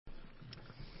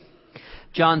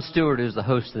Jon Stewart, who's the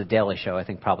host of The Daily Show, I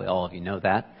think probably all of you know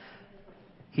that,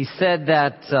 he said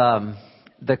that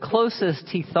the closest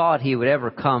he thought he would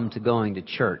ever come to going to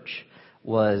church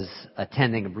was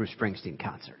attending a Bruce Springsteen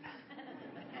concert.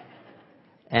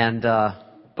 And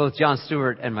both Jon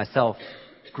Stewart and myself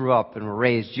grew up and were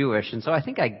raised Jewish, and so I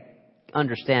think I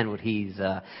understand what he's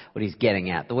getting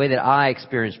at. The way that I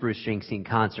experienced Bruce Springsteen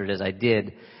concert, as I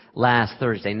did last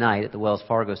Thursday night at the Wells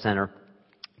Fargo Center,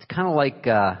 it's kind of like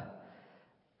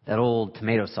that old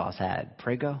tomato sauce ad,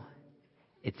 Prego.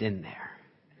 It's in there.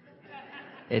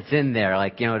 It's in there.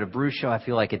 Like, at a Bruce show, I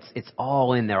feel like it's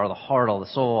all in there, all the heart, all the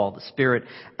soul, all the spirit.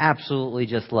 Absolutely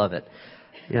just love it.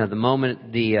 The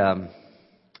moment they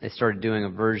started doing a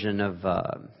version of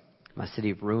My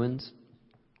City of Ruins,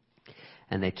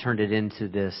 and they turned it into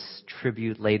this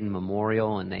tribute-laden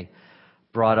memorial, and they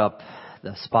brought up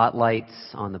the spotlights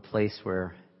on the place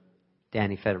where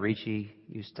Danny Federici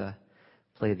used to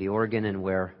play the organ and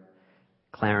where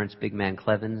Clarence Big Man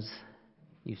Clevins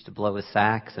used to blow his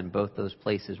sax, and both those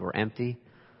places were empty.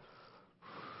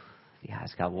 The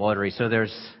eyes got watery. So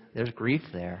there's grief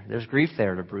there. There's grief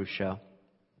there at a Bruce show.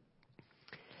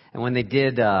 And when they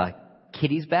did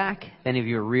Kitty's Back, if any of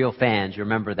you are real fans, you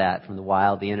remember that from The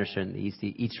Wild, The Innocent,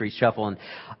 the East Street Shuffle. And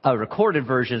a recorded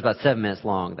version is about 7 minutes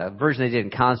long. The version they did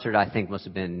in concert, I think, must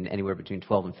have been anywhere between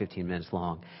 12 and 15 minutes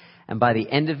long. And by the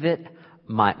end of it,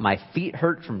 my feet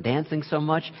hurt from dancing so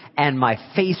much, and my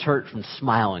face hurt from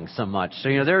smiling so much. So,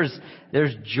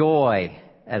 there's joy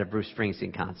at a Bruce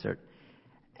Springsteen concert.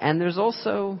 And there's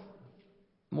also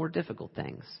more difficult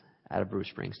things at a Bruce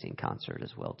Springsteen concert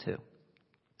as well, too.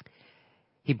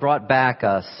 He brought back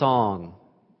a song,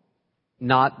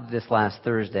 not this last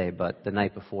Thursday, but the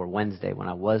night before, Wednesday, when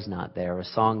I was not there, a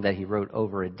song that he wrote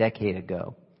over a decade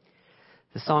ago.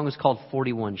 The song was called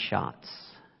 41 Shots.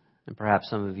 And perhaps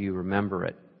some of you remember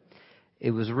it. It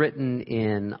was written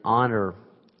in honor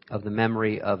of the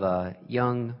memory of a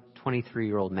young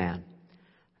 23-year-old man,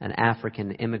 an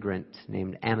African immigrant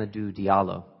named Amadou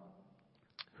Diallo,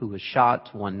 who was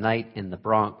shot one night in the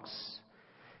Bronx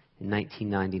in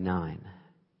 1999.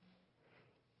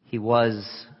 He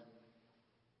was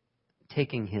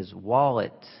taking his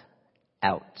wallet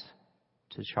out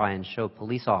to try and show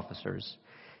police officers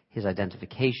his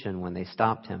identification when they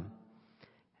stopped him.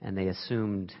 And they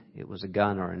assumed it was a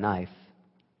gun or a knife.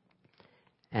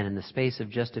 And in the space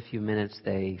of just a few minutes,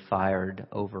 they fired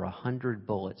over 100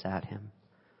 bullets at him,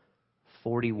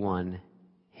 41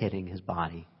 hitting his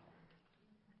body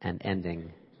and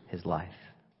ending his life.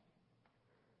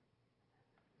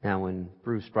 Now, when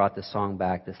Bruce brought the song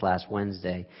back this last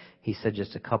Wednesday, he said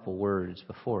just a couple words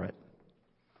before it.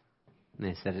 And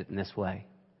they said it in this way.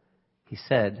 He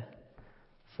said,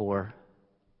 for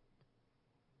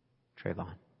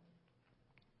Trayvon.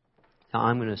 Now,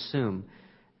 I'm going to assume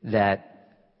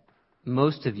that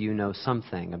most of you know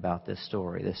something about this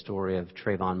story of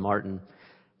Trayvon Martin,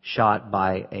 shot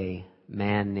by a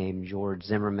man named George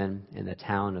Zimmerman in the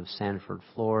town of Sanford,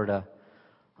 Florida,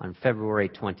 on February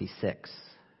 26th.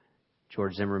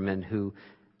 George Zimmerman, who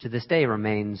to this day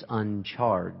remains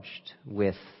uncharged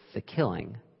with the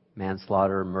killing,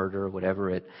 manslaughter, murder, whatever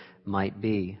it might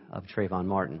be, of Trayvon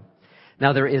Martin.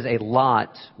 Now, there is a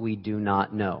lot we do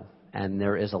not know. And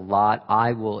there is a lot,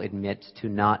 I will admit, to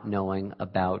not knowing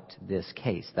about this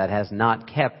case. That has not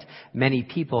kept many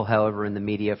people, however, in the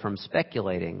media from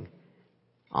speculating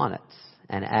on it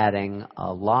and adding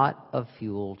a lot of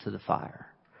fuel to the fire.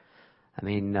 I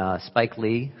mean, Spike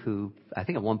Lee, who I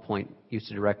think at one point used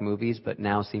to direct movies, but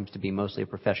now seems to be mostly a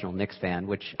professional Knicks fan,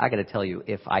 which I got to tell you,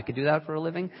 if I could do that for a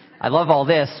living, I love all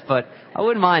this, but I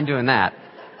wouldn't mind doing that.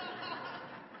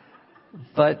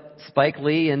 But Spike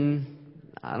Lee, in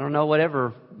I don't know,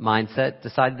 whatever mindset,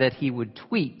 decided that he would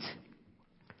tweet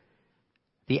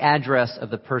the address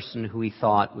of the person who he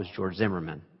thought was George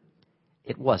Zimmerman.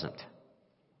 It wasn't.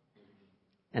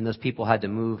 And those people had to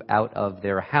move out of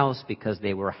their house because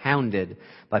they were hounded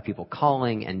by people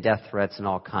calling and death threats and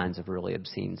all kinds of really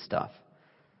obscene stuff.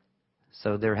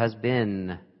 So there has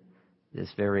been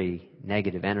this very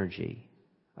negative energy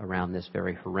around this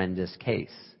very horrendous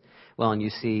case. Well, and you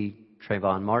see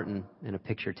Trayvon Martin in a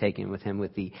picture taken with him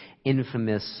with the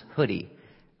infamous hoodie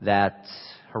that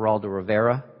Geraldo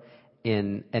Rivera,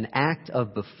 in an act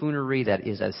of buffoonery that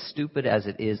is as stupid as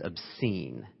it is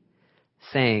obscene,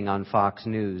 saying on Fox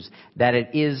News that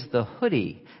it is the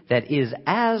hoodie that is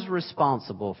as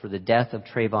responsible for the death of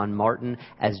Trayvon Martin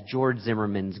as George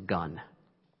Zimmerman's gun.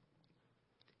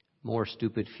 More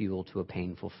stupid fuel to a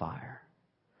painful fire.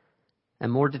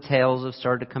 And more details have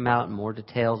started to come out, and more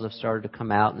details have started to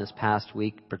come out in this past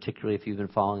week, particularly if you've been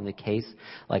following the case,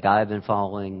 like I've been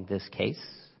following this case.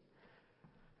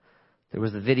 There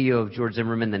was the video of George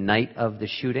Zimmerman the night of the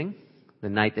shooting, the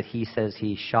night that he says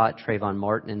he shot Trayvon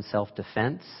Martin in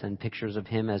self-defense, and pictures of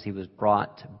him as he was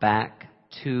brought back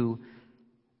to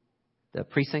the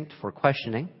precinct for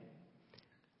questioning,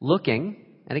 looking,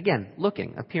 and again,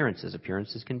 looking, appearances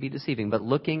can be deceiving, but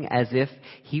looking as if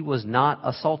he was not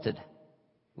assaulted,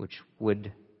 which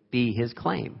would be his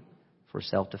claim for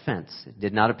self-defense. It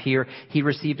did not appear he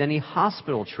received any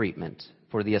hospital treatment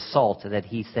for the assault that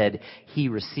he said he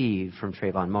received from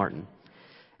Trayvon Martin.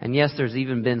 And yes, there's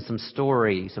even been some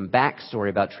backstory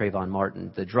about Trayvon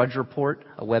Martin. The Drudge Report,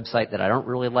 a website that I don't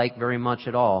really like very much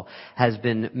at all, has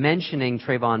been mentioning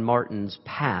Trayvon Martin's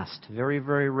past very,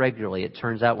 very regularly. It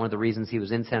turns out one of the reasons he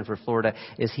was in Sanford, Florida,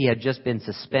 is he had just been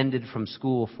suspended from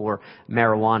school for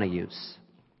marijuana use.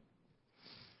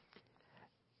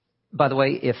 By the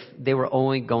way, if they were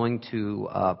only going to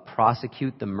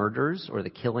prosecute the murders or the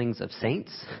killings of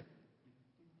saints,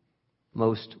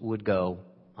 most would go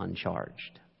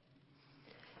uncharged.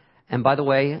 And by the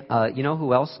way, you know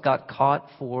who else got caught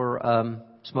for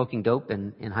smoking dope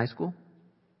in high school?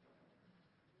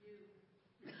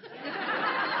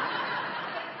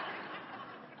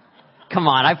 Come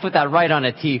on, I put that right on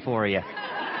a tee for you.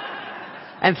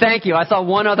 And thank you. I saw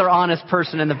one other honest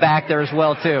person in the back there as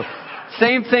well, too.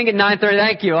 Same thing at 9:30.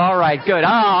 Thank you. All right, good.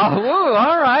 Oh, woo,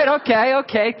 all right.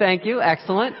 Okay. Thank you.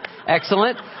 Excellent.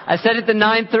 I said at the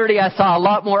 9:30 I saw a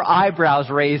lot more eyebrows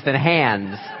raised than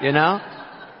hands, you know?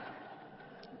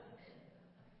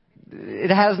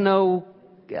 It has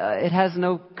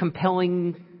no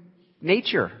compelling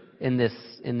nature in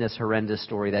this horrendous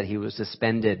story that he was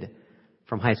suspended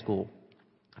from high school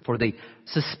for the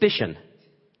suspicion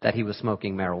that he was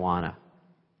smoking marijuana.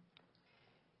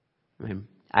 I mean,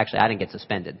 actually, I didn't get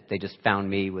suspended. They just found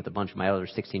me with a bunch of my other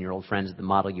 16-year-old friends at the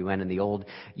Model UN in the old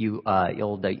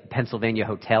Pennsylvania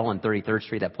Hotel on 33rd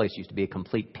Street. That place used to be a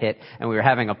complete pit. And we were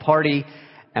having a party,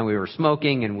 and we were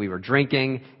smoking, and we were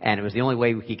drinking, and it was the only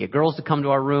way we could get girls to come to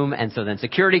our room. And so then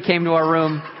security came to our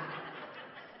room.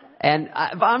 And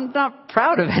I'm not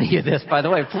proud of any of this, by the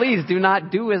way. Please do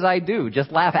not do as I do.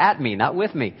 Just laugh at me, not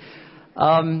with me.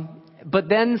 But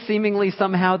then seemingly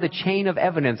somehow the chain of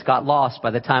evidence got lost by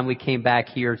the time we came back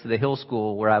here to the Hill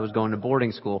School where I was going to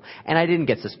boarding school. And I didn't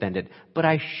get suspended, but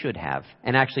I should have.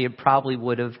 And actually it probably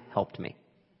would have helped me.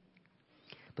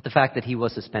 But the fact that he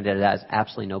was suspended has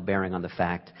absolutely no bearing on the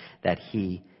fact that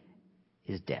he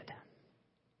is dead.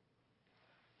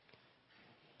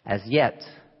 As yet,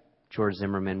 George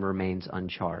Zimmerman remains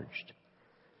uncharged.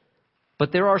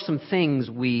 But there are some things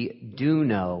we do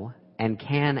know and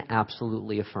can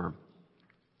absolutely affirm.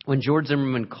 When George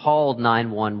Zimmerman called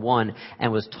 911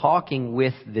 and was talking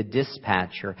with the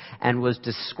dispatcher and was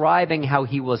describing how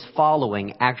he was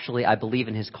following, actually, I believe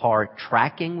in his car,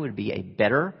 tracking would be a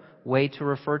better way to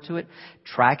refer to it,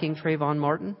 tracking Trayvon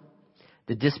Martin,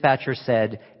 the dispatcher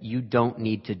said, "You don't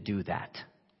need to do that."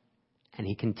 And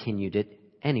he continued it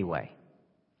anyway,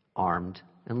 armed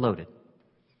and loaded.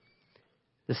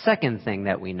 The second thing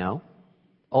that we know,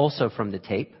 also from the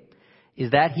tape, is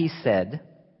that he said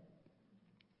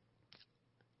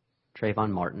Trayvon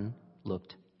Martin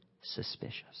looked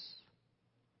suspicious.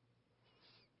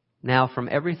 Now, from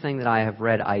everything that I have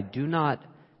read, I do not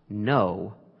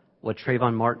know what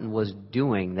Trayvon Martin was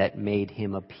doing that made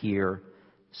him appear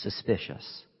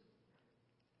suspicious.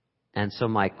 And so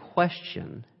my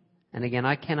question, and again,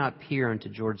 I cannot peer into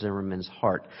George Zimmerman's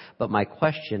heart, but my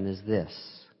question is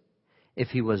this. If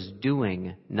he was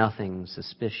doing nothing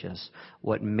suspicious,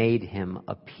 what made him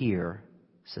appear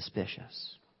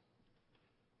suspicious?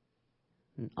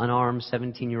 An unarmed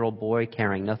 17-year-old boy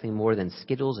carrying nothing more than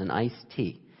Skittles and iced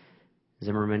tea.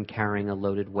 Zimmerman carrying a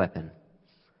loaded weapon.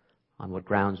 On what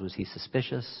grounds was he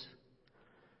suspicious?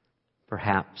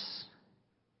 Perhaps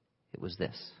it was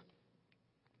this.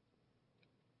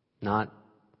 Not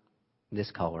this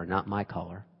color, not my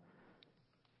color.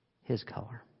 His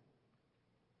color.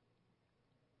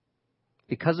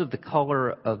 Because of the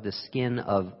color of the skin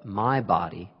of my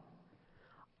body,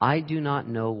 I do not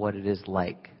know what it is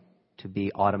like to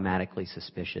be automatically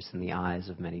suspicious in the eyes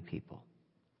of many people.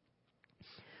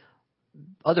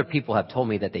 Other people have told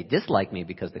me that they dislike me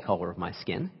because of the color of my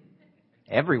skin.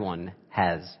 Everyone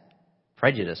has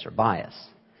prejudice or bias.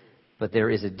 But there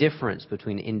is a difference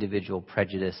between individual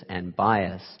prejudice and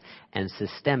bias and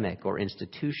systemic or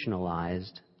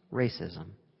institutionalized racism.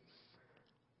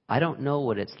 I don't know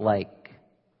what it's like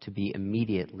to be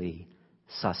immediately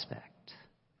suspect.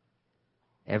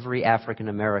 Every African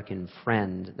American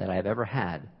friend that I've ever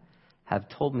had have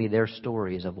told me their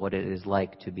stories of what it is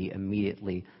like to be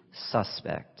immediately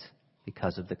suspect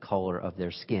because of the color of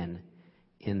their skin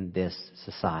in this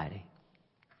society.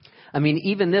 I mean,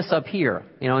 even this up here,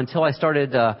 until I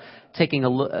started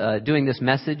doing this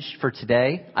message for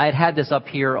today, I had this up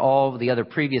here, all the other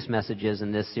previous messages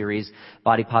in this series,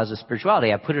 Body Positive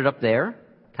Spirituality. I put it up there,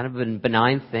 kind of a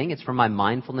benign thing. It's from my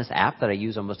mindfulness app that I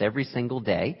use almost every single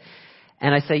day.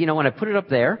 And I say, when I put it up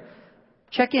there,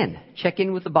 check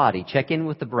in with the body, check in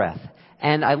with the breath.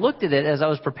 And I looked at it as I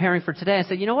was preparing for today. I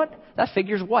said, you know what? That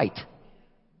figure's white.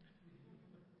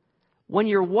 When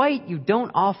you're white, you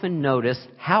don't often notice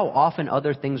how often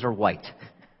other things are white.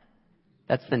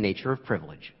 That's the nature of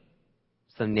privilege.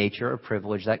 It's the nature of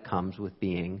privilege that comes with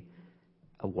being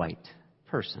a white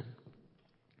person.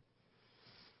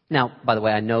 Now, by the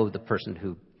way, I know the person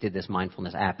who did this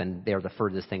mindfulness app, and they're the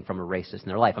furthest thing from a racist in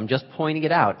their life. I'm just pointing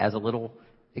it out as a little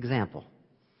example.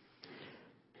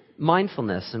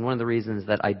 Mindfulness, and one of the reasons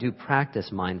that I do practice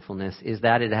mindfulness, is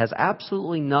that it has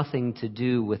absolutely nothing to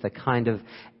do with a kind of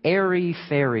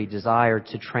airy-fairy desire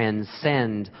to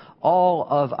transcend all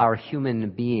of our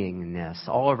human beingness,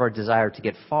 all of our desire to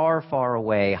get far, far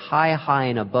away, high, high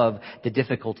and above the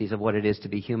difficulties of what it is to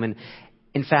be human.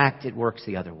 In fact, it works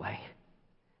the other way.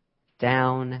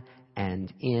 Down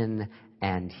and in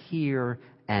and here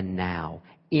and now.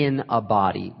 In a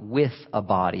body, with a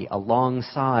body,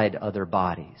 alongside other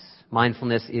bodies.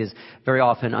 Mindfulness is very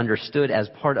often understood as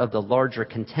part of the larger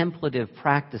contemplative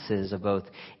practices of both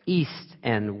East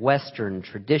and Western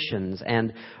traditions.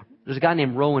 And there's a guy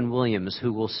named Rowan Williams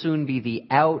who will soon be the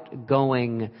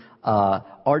outgoing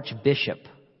Archbishop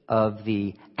of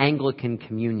the Anglican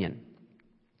Communion.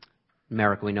 In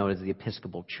America, we know it as the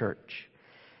Episcopal Church.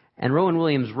 And Rowan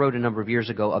Williams wrote a number of years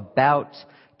ago about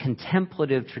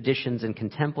contemplative traditions and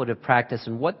contemplative practice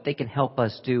and what they can help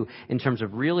us do in terms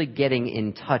of really getting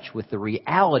in touch with the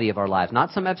reality of our lives. Not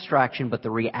some abstraction, but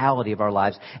the reality of our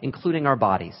lives, including our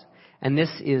bodies. And this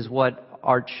is what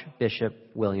Archbishop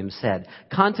Williams said.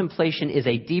 Contemplation is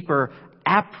a deeper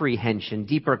apprehension,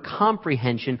 deeper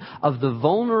comprehension of the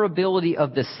vulnerability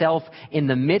of the self in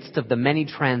the midst of the many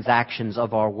transactions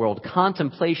of our world.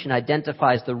 Contemplation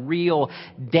identifies the real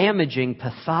damaging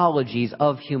pathologies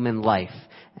of human life.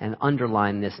 And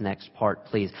underline this next part,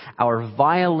 please. Our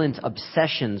violent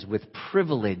obsessions with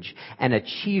privilege and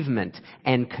achievement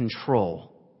and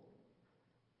control.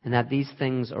 And that these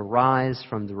things arise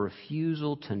from the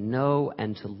refusal to know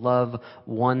and to love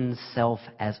oneself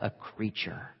as a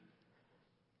creature,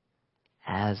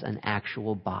 as an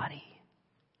actual body,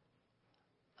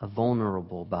 a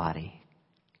vulnerable body.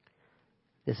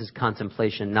 This is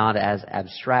contemplation not as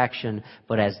abstraction,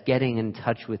 but as getting in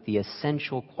touch with the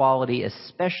essential quality,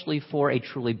 especially for a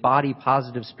truly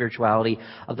body-positive spirituality,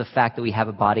 of the fact that we have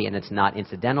a body and it's not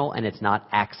incidental and it's not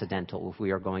accidental if we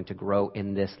are going to grow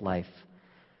in this life.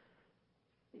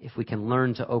 If we can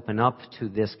learn to open up to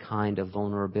this kind of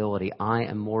vulnerability, I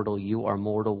am mortal, you are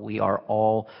mortal, we are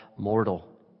all mortal.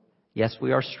 Yes,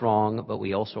 we are strong, but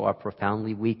we also are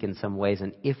profoundly weak in some ways.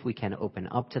 And if we can open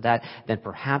up to that, then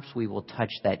perhaps we will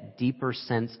touch that deeper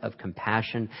sense of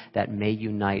compassion that may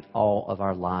unite all of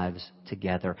our lives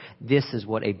together. This is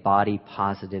what a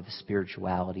body-positive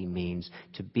spirituality means,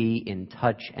 to be in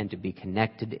touch and to be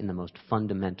connected in the most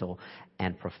fundamental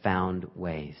and profound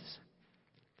ways.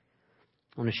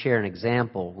 I want to share an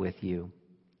example with you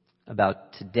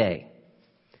about today.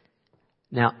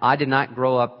 Now, I did not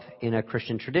grow up in a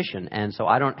Christian tradition, and so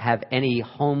I don't have any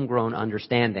homegrown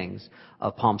understandings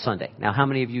of Palm Sunday. Now, how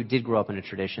many of you did grow up in a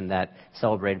tradition that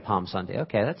celebrated Palm Sunday?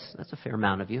 Okay, that's a fair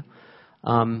amount of you.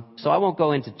 So I won't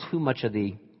go into too much of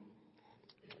the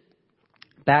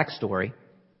backstory,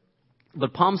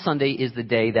 but Palm Sunday is the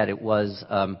day that it was,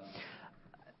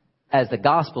 as the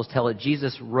Gospels tell it,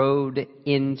 Jesus rode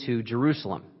into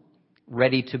Jerusalem,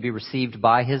 ready to be received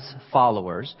by his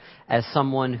followers as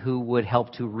someone who would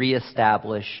help to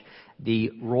reestablish the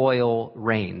royal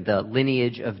reign, the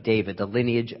lineage of David, the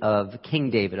lineage of King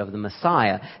David, of the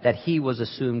Messiah that he was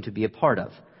assumed to be a part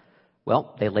of.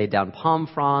 Well, they laid down palm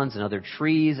fronds and other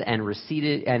trees and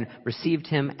received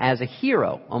him as a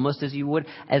hero, almost as you would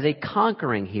as a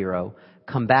conquering hero,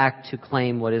 come back to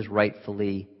claim what is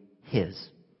rightfully his.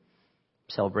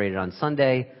 Celebrated on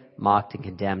Sunday, mocked and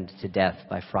condemned to death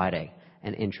by Friday.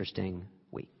 An interesting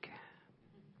week.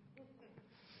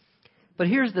 But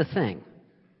here's the thing.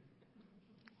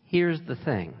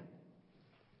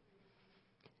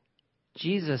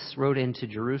 Jesus rode into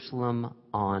Jerusalem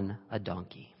on a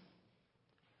donkey.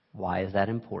 Why is that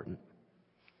important?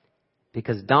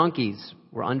 Because donkeys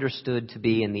were understood to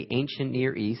be in the ancient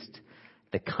Near East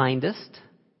the kindest,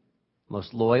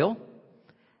 most loyal,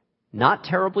 not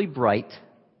terribly bright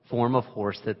form of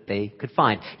horse that they could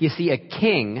find. You see, a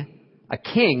king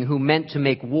who meant to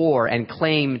make war and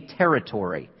claim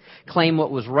territory, claim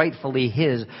what was rightfully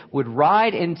his, would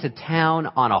ride into town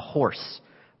on a horse,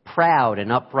 proud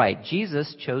and upright.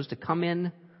 Jesus chose to come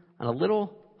in on a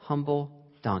little humble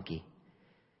donkey.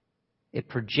 It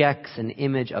projects an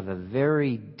image of a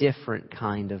very different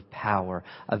kind of power,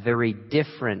 a very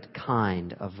different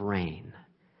kind of reign.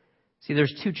 See,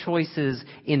 there's two choices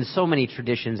in so many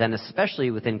traditions, and especially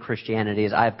within Christianity,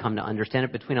 as I've come to understand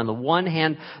it, between, on the one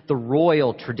hand, the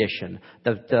royal tradition,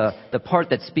 the part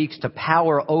that speaks to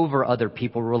power over other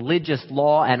people, religious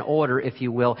law and order, if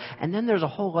you will. And then there's a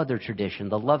whole other tradition,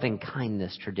 the loving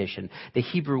kindness tradition, the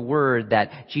Hebrew word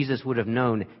that Jesus would have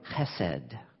known,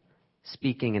 chesed,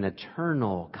 speaking an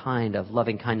eternal kind of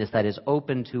loving kindness that is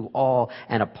open to all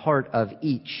and a part of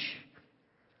each.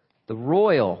 The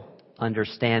royal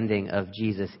understanding of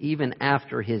Jesus, even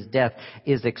after his death,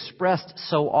 is expressed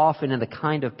so often in the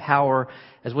kind of power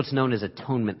as what's known as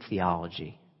atonement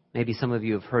theology. Maybe some of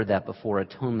you have heard that before,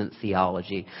 atonement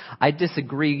theology. I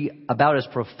disagree about as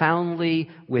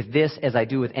profoundly with this as I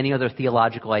do with any other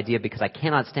theological idea, because I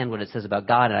cannot stand what it says about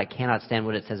God and I cannot stand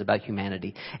what it says about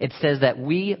humanity. It says that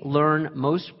we learn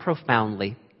most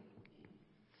profoundly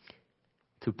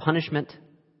through punishment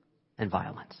and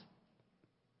violence.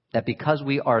 That because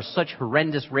we are such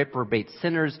horrendous, reprobate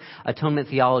sinners, atonement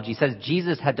theology says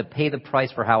Jesus had to pay the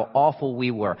price for how awful we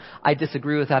were. I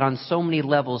disagree with that on so many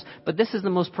levels, but this is the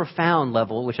most profound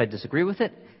level, which I disagree with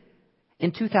it.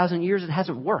 In 2,000 years, it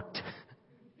hasn't worked.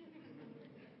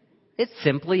 It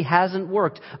simply hasn't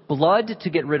worked. Blood to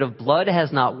get rid of blood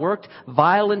has not worked.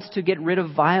 Violence to get rid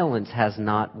of violence has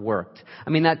not worked. I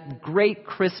mean, that great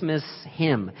Christmas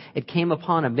hymn, "It Came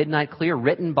Upon a Midnight Clear,"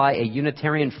 written by a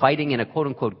Unitarian fighting in a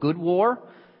quote-unquote good war.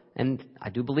 And I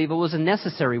do believe it was a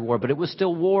necessary war, but it was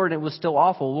still war and it was still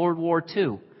awful. World War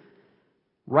II.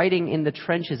 Writing in the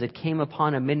trenches, "It Came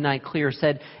Upon a Midnight Clear,"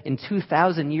 said, in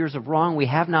 2,000 years of wrong, we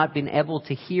have not been able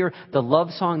to hear the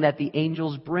love song that the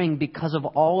angels bring because of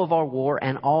all of our war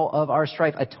and all of our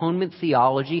strife. Atonement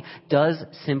theology does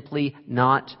simply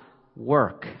not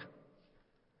work.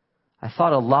 I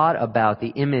thought a lot about the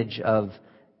image of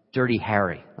Dirty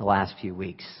Harry the last few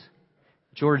weeks.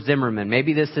 George Zimmerman.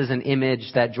 Maybe this is an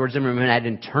image that George Zimmerman had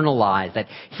internalized, that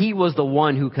he was the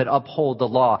one who could uphold the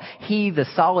law. He, the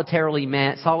solitary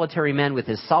man with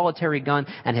his solitary gun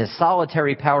and his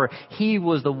solitary power, he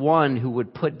was the one who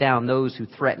would put down those who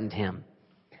threatened him.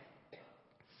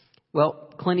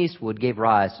 Well, Clint Eastwood gave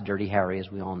rise to Dirty Harry, as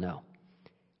we all know.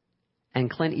 And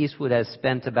Clint Eastwood has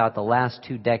spent about the last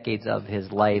 2 decades of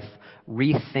his life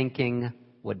rethinking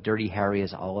what Dirty Harry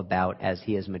is all about as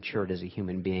he has matured as a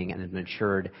human being and has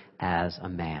matured as a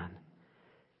man.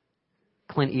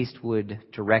 Clint Eastwood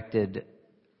directed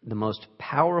the most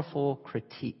powerful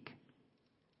critique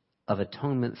of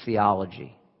atonement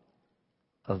theology,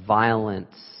 of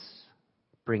violence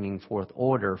bringing forth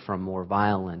order from more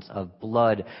violence, of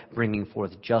blood bringing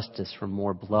forth justice from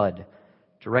more blood.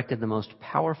 Directed the most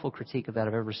powerful critique of that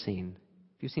I've ever seen.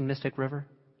 Have you seen Mystic River?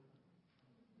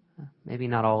 Maybe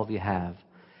not all of you have.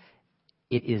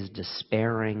 It is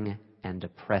despairing and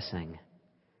depressing,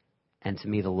 and to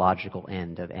me the logical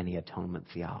end of any atonement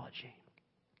theology.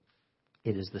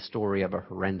 It is the story of a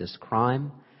horrendous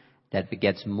crime that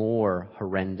begets more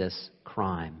horrendous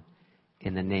crime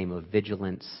in the name of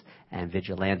vigilance and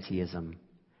vigilantism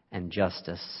and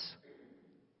justice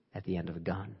at the end of a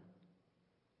gun.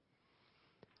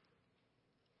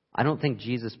 I don't think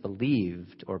Jesus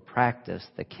believed or practiced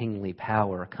the kingly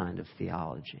power kind of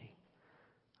theology.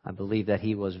 I believe that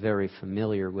he was very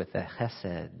familiar with the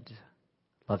chesed,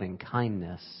 loving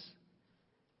kindness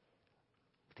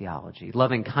theology.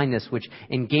 Loving kindness which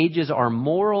engages our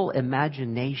moral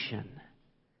imagination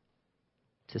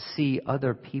to see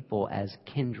other people as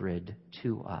kindred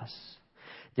to us.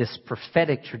 This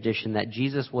prophetic tradition that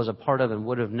Jesus was a part of and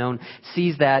would have known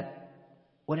sees that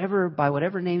by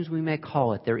whatever names we may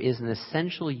call it, there is an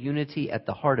essential unity at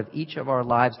the heart of each of our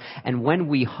lives. And when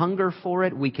we hunger for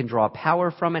it, we can draw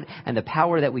power from it. And the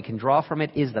power that we can draw from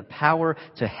it is the power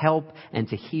to help and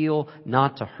to heal,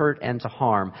 not to hurt and to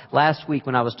harm. Last week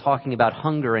when I was talking about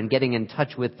hunger and getting in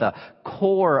touch with the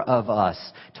core of us,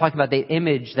 talking about the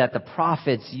image that the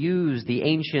prophets used, the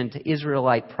ancient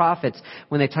Israelite prophets,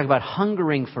 when they talk about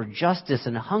hungering for justice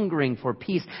and hungering for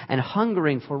peace and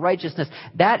hungering for righteousness,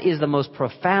 that is the most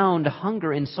profound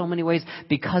hunger in so many ways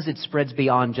because it spreads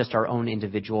beyond just our own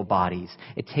individual bodies.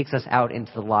 It takes us out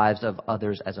into the lives of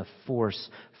others as a force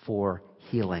for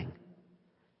healing.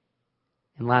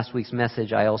 In last week's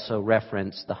message, I also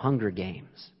referenced the Hunger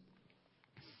Games.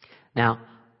 Now,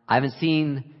 I haven't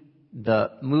seen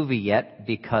the movie yet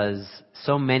because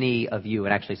so many of you,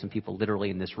 and actually some people literally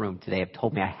in this room today, have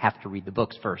told me I have to read the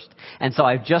books first. And so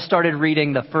I've just started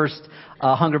reading the first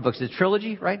Hunger books. It's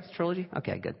trilogy, right? It's trilogy?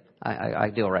 Okay, good. I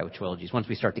do all right with trilogies. Once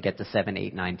we start to get to 7,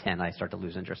 8, 9, 10, I start to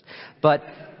lose interest. But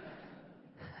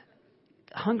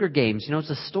Hunger Games, it's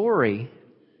a story,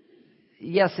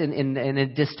 yes, in a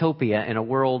dystopia, in a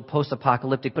world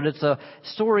post-apocalyptic, but it's a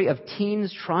story of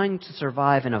teens trying to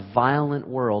survive in a violent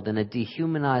world, in a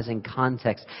dehumanizing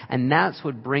context. And that's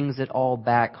what brings it all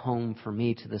back home for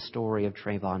me to the story of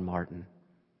Trayvon Martin.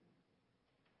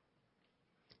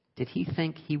 Did he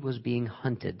think he was being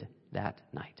hunted that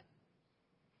night?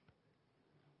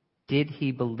 Did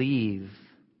he believe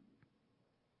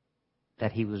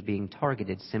that he was being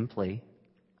targeted simply,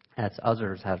 as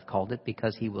others have called it,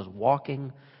 because he was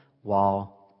walking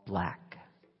while black?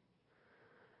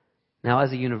 Now,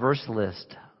 as a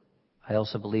Universalist, I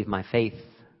also believe my faith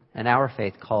and our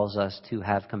faith calls us to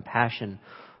have compassion,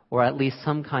 or at least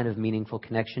some kind of meaningful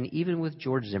connection, even with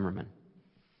George Zimmerman.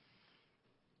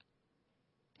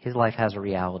 His life has a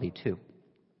reality too.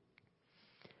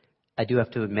 I do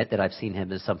have to admit that I've seen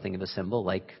him as something of a symbol,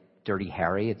 like Dirty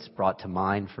Harry. It's brought to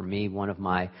mind for me one of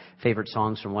my favorite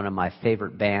songs from one of my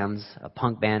favorite bands, a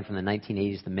punk band from the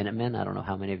 1980s, the Minutemen. I don't know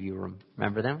how many of you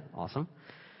remember them. Awesome.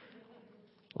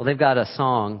 Well, they've got a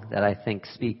song that I think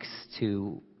speaks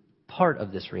to part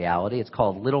of this reality. It's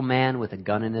called Little Man with a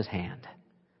Gun in His Hand.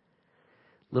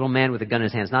 Little Man with a Gun in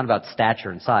His Hand. It's not about stature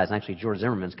and size. And actually, George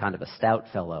Zimmerman's kind of a stout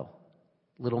fellow.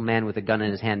 Little man with a gun in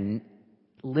his hand,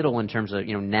 little in terms of,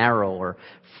 narrow or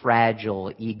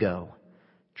fragile ego,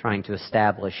 trying to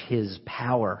establish his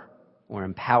power or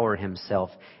empower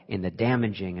himself in the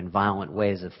damaging and violent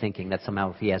ways of thinking that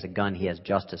somehow if he has a gun, he has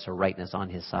justice or rightness on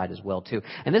his side as well, too.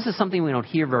 And this is something we don't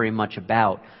hear very much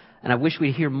about, and I wish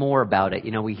we'd hear more about it.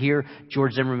 We hear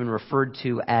George Zimmerman referred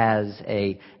to as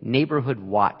a neighborhood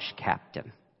watch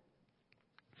captain.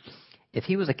 If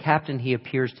he was a captain, he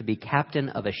appears to be captain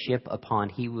of a ship upon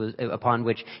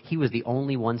which he was the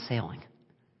only one sailing.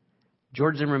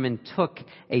 George Zimmerman took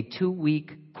a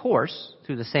 2-week course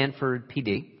through the Sanford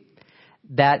PD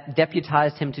that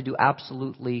deputized him to do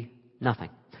absolutely nothing.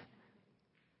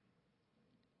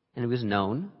 And he was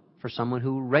known for someone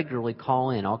who regularly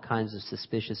called in all kinds of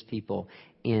suspicious people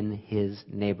in his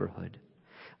neighborhood.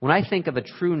 When I think of a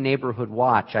true neighborhood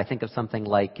watch, I think of something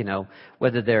like,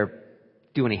 whether they're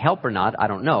do any help or not, I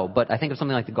don't know, but I think of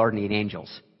something like the Guardian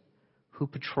Angels, who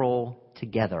patrol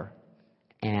together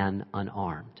and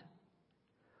unarmed,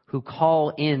 who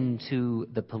call in to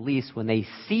the police when they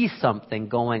see something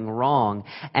going wrong,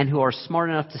 and who are smart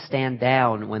enough to stand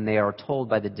down when they are told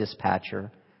by the dispatcher,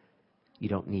 you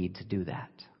don't need to do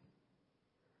that.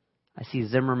 I see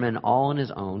Zimmerman all on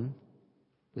his own,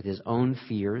 with his own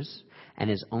fears and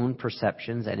his own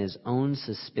perceptions and his own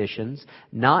suspicions,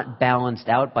 not balanced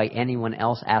out by anyone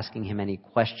else asking him any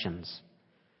questions.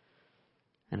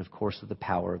 And of course, with the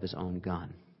power of his own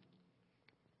gun.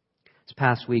 This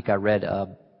past week, I read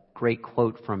a great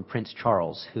quote from Prince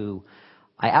Charles, who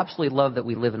I absolutely love that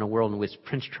we live in a world in which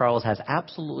Prince Charles has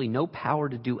absolutely no power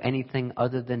to do anything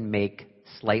other than make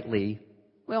slightly,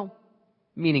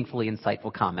 meaningfully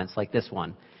insightful comments like this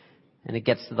one. And it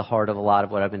gets to the heart of a lot of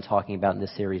what I've been talking about in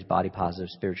this series, Body Positive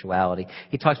Spirituality.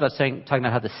 He talks about talking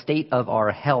about how the state of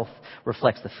our health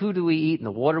reflects the food we eat and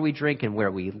the water we drink and where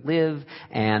we live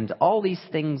and all these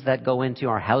things that go into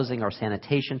our housing, our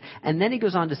sanitation. And then he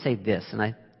goes on to say this,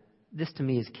 and this to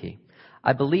me is key.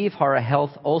 I believe our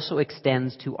health also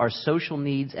extends to our social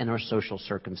needs and our social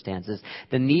circumstances,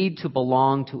 the need to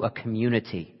belong to a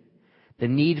community, the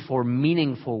need for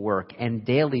meaningful work and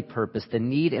daily purpose, the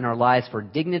need in our lives for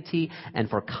dignity and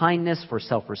for kindness, for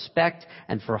self-respect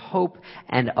and for hope,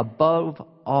 and above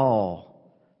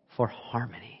all, for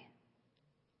harmony.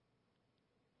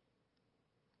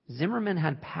 Zimmerman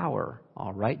had power,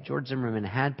 all right. George Zimmerman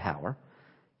had power.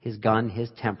 His gun,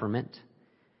 his temperament,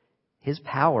 his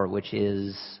power, which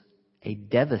is a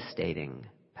devastating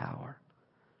power,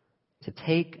 to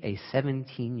take a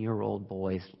 17-year-old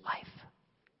boy's life.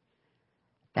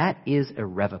 That is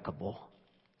irrevocable.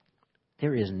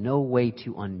 There is no way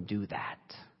to undo that.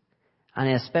 And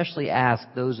I especially ask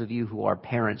those of you who are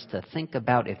parents to think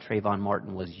about if Trayvon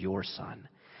Martin was your son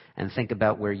and think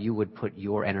about where you would put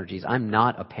your energies. I'm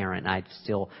not a parent, and I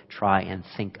still try and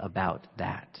think about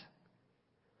that.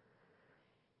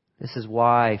 This is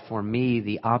why, for me,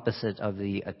 the opposite of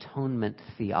the atonement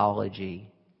theology,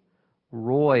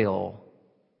 royal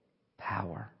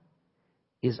power,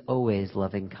 is always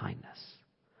loving kindness.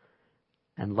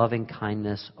 And loving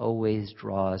kindness always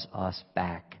draws us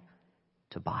back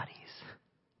to bodies.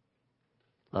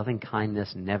 Loving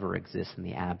kindness never exists in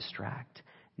the abstract,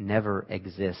 never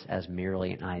exists as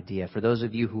merely an idea. For those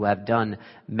of you who have done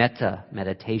metta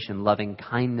meditation, loving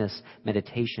kindness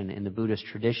meditation in the Buddhist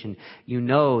tradition, you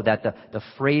know that the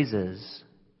phrases,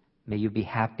 may you be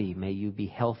happy, may you be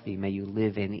healthy, may you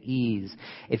live in ease,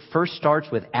 it first starts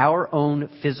with our own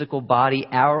physical body,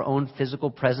 our own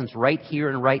physical presence right here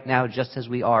and right now just as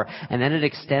we are. And then it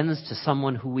extends to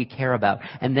someone who we care about.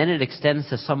 And then it extends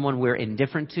to someone we're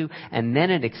indifferent to. And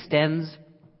then it extends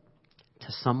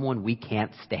to someone we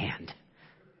can't stand.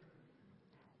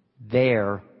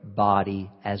 Their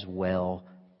body as well,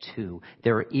 too.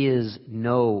 There is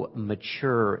no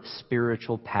mature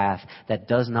spiritual path that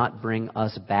does not bring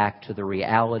us back to the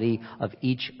reality of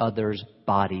each other's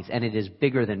bodies. And it is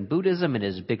bigger than Buddhism, it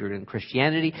is bigger than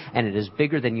Christianity, and it is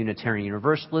bigger than Unitarian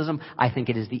Universalism. I think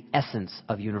it is the essence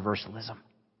of Universalism.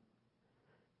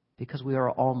 Because we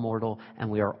are all mortal, and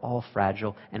we are all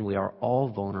fragile, and we are all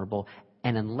vulnerable.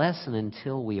 And unless and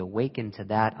until we awaken to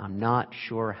that, I'm not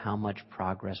sure how much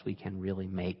progress we can really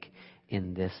make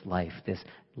in this life, this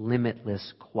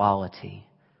limitless quality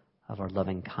of our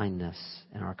loving kindness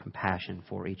and our compassion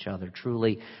for each other.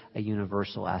 Truly a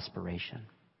universal aspiration.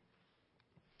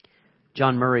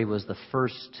 John Murray was the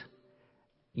first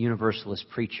Universalist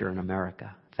preacher in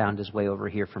America. Found his way over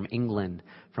here from England,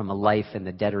 from a life in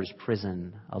the debtor's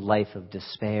prison, a life of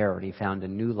despair, and he found a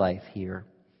new life here.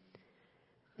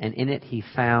 And in it he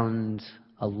found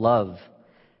a love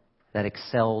that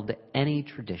excelled any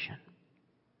tradition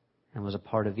and was a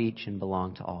part of each and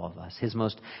belonged to all of us. His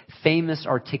most famous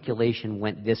articulation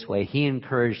went this way. He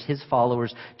encouraged his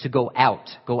followers to go out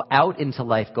into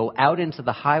life, go out into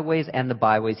the highways and the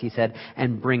byways, he said,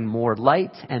 and bring more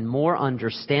light and more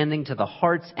understanding to the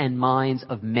hearts and minds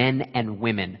of men and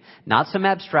women. Not some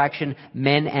abstraction,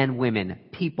 men and women,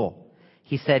 people.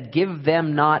 He said, give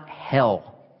them not hell.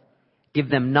 Give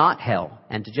them not hell.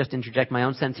 And to just interject my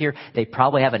own sense here, they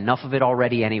probably have enough of it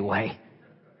already anyway.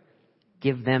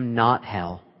 Give them not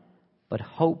hell, but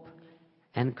hope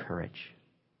and courage.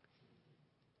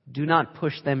 Do not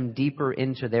push them deeper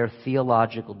into their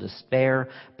theological despair,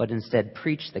 but instead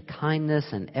preach the kindness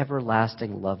and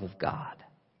everlasting love of God.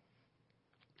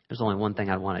 There's only one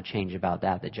thing I want to change about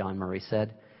that John Murray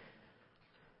said.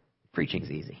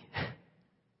 Preaching's easy.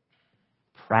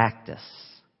 Practice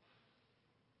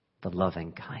the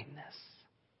loving kindness,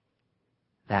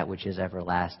 that which is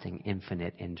everlasting,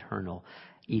 infinite, eternal,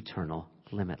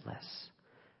 limitless.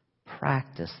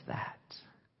 Practice that.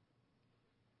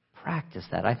 Practice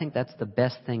that. I think that's the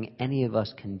best thing any of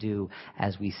us can do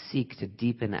as we seek to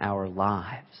deepen our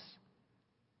lives.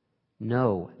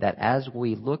 Know that as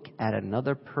we look at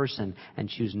another person and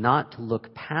choose not to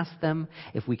look past them,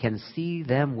 if we can see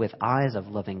them with eyes of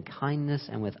loving kindness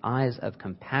and with eyes of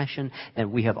compassion,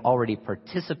 then we have already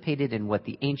participated in what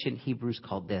the ancient Hebrews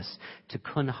called this,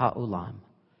 tikkun ha'olam,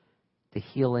 the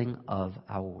healing of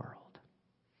our world.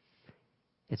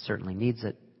 It certainly needs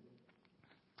it,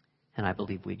 and I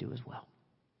believe we do as well.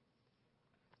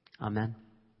 Amen.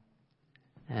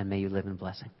 And may you live in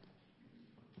blessing.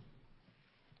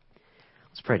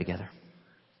 Let's pray together.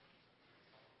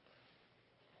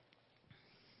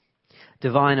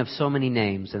 Divine of so many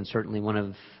names, and certainly one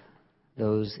of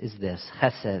those is this,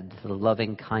 Chesed, the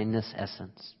loving kindness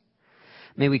essence.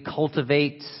 May we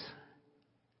cultivate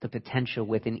the potential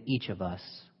within each of us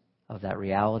of that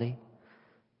reality.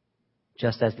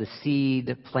 Just as the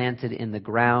seed planted in the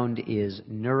ground is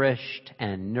nourished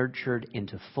and nurtured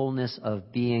into fullness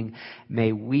of being,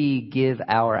 may we give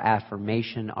our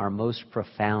affirmation, our most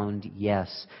profound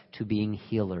yes, to being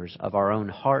healers of our own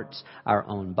hearts, our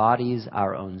own bodies,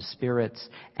 our own spirits,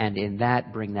 and in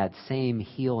that bring that same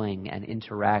healing and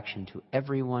interaction to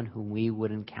everyone whom we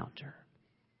would encounter.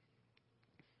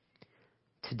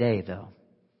 Today, though,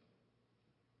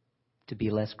 to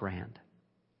be less grand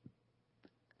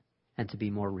and to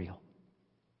be more real.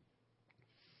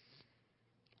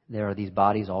 There are these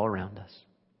bodies all around us.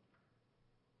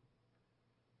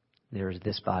 There is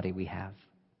this body we have.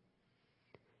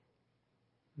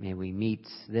 May we meet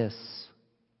this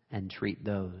and treat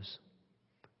those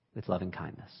with loving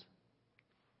kindness.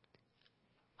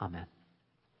 Amen.